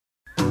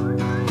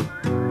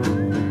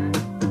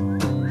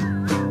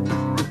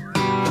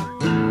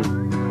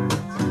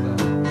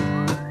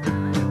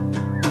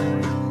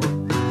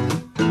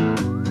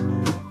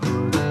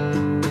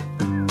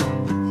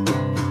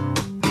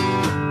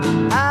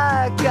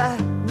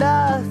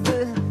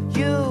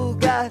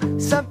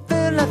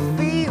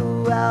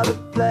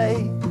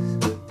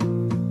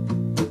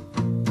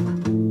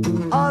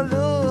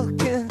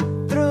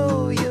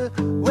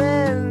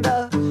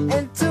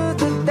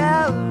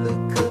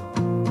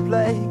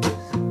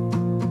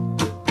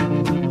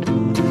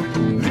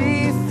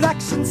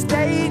one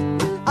state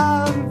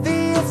of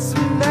this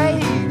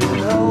made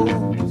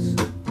hopes.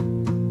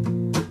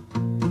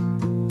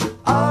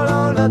 I'll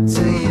own up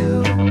to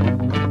you.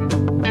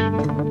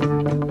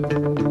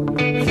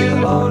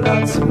 You own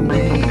up to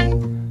me.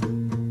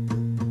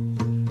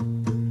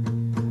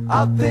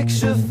 I'll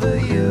picture for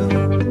you.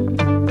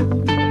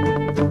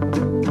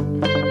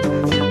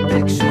 You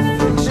picture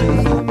for me.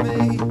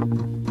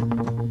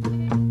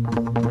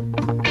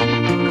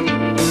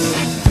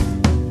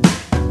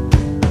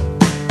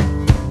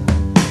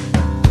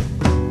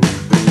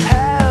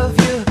 Have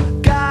you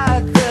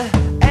got the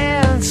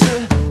answer?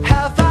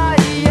 Have I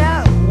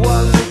yet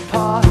won the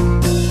part?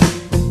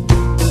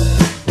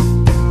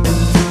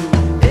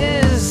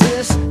 Is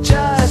this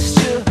just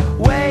your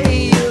way?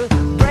 You're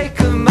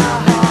breaking my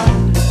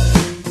heart.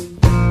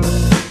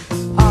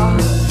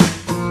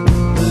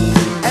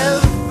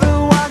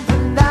 Everyone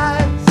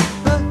denies,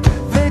 but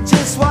they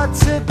just want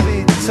to be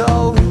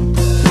told.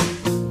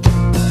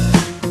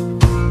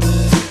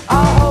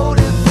 I'll hold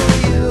it for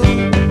you.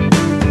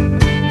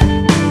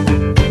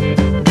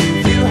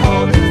 You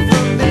hold it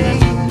for me.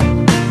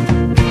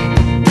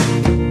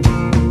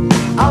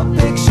 I'll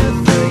picture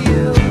for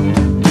you.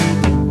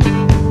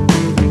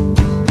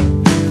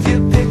 You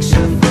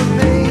picture for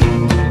me.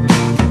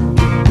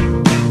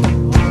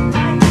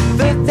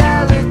 The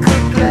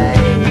delicate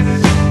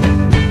place.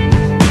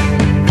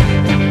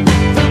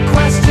 The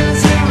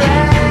questions it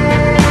raised.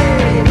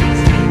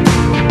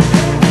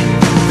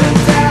 The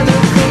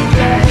delicate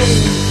place.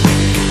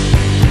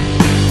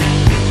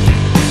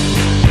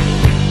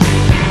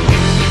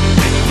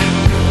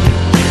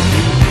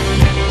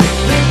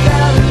 The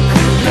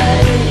delicate place.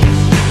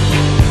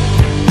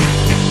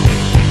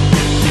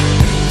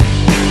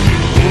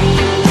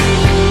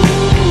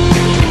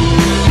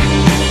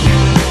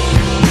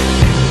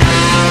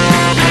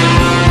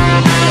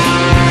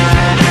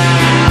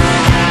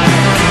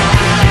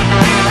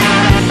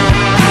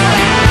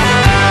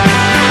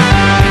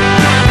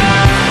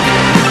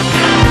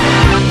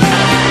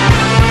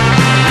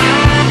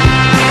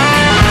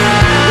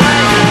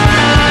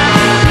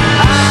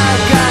 I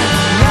got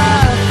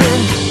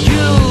nothing,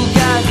 you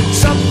got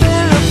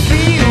something to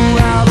feel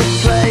out of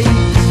place.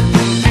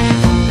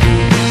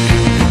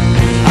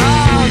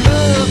 I'm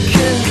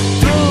looking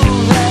through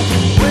that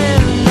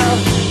window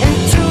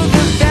into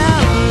the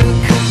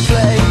delicate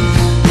place.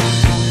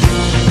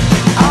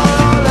 I'll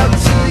own up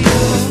to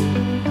you.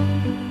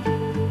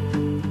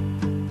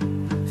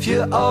 If you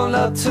own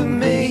up to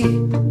me,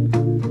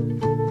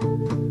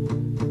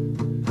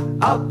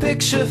 I'll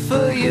picture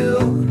for you.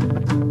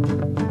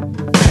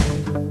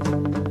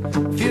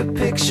 If you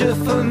picture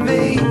for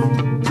me,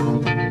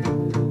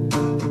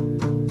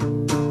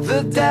 the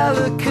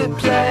delicate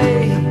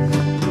place,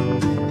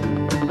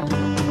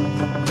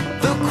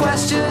 the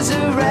questions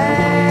are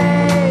raised.